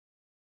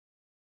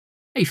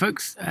Hey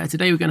folks,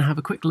 today we're going to have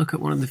a quick look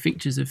at one of the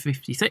features of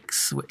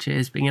 56, which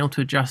is being able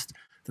to adjust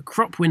the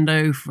crop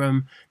window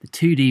from the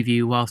 2D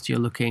view whilst you're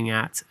looking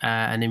at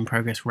an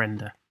in-progress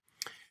render.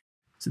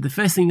 So the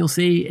first thing you'll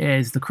see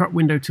is the crop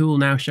window tool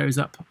now shows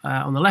up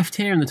on the left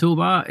here in the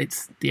toolbar.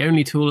 It's the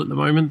only tool at the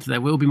moment. There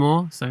will be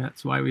more, so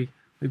that's why we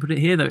put it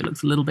here, though it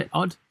looks a little bit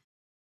odd.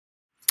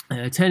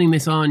 Turning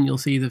this on, you'll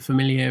see the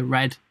familiar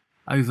red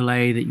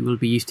overlay that you will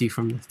be used to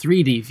from the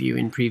 3D view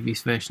in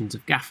previous versions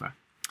of Gaffer.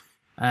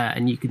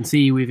 And you can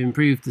see we've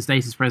improved the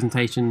status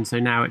presentation, so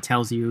now it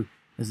tells you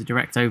as a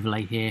direct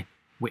overlay here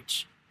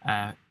which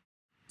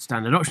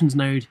standard options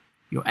node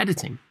you're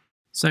editing.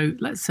 So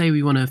let's say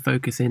we want to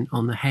focus in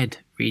on the head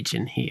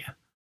region here.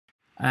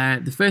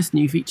 The first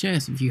new feature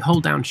is if you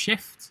hold down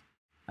Shift,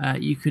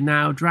 you can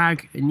now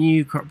drag a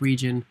new crop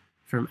region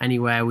from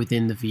anywhere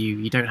within the view.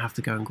 You don't have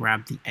to go and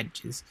grab the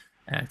edges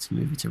to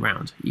move it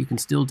around. You can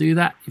still do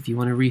that if you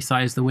want to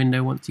resize the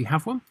window once you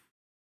have one.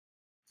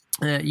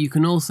 You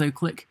can also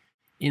click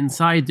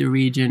inside the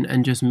region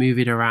and just move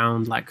it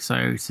around like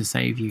so to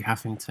save you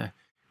having to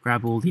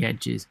grab all the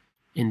edges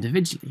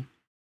individually.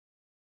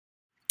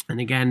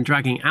 And again,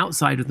 dragging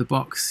outside of the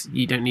box,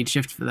 you don't need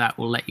Shift for that,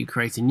 will let you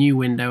create a new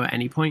window at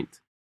any point.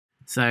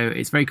 So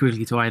it's very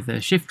quickly to either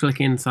Shift click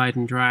inside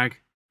and drag,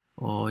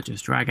 or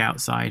just drag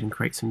outside and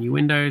create some new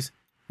windows,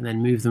 and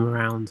then move them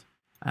around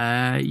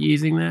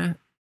using the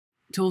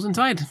tools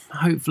inside.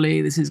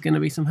 Hopefully this is going to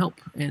be some help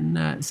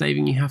in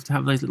saving you have to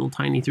have those little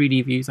tiny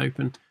 3D views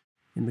open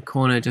in the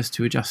corner just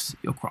to adjust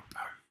your crop.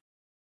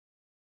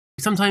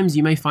 Sometimes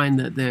you may find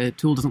that the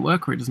tool doesn't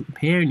work or it doesn't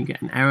appear and you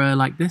get an error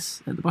like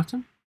this at the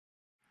bottom.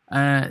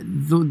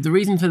 The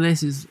reason for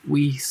this is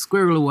we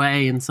squirrel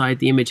away inside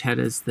the image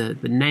headers the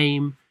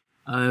name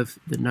of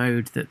the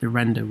node that the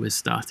render was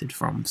started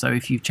from. So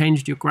if you've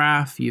changed your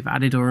graph, you've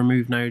added or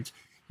removed nodes,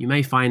 you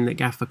may find that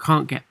Gaffer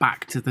can't get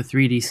back to the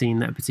 3D scene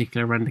that a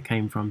particular render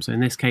came from. So in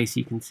this case,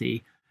 you can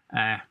see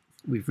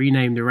we've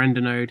renamed the render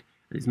node.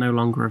 It's no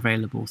longer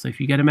available. So if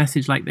you get a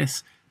message like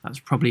this, that's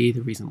probably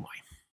the reason why.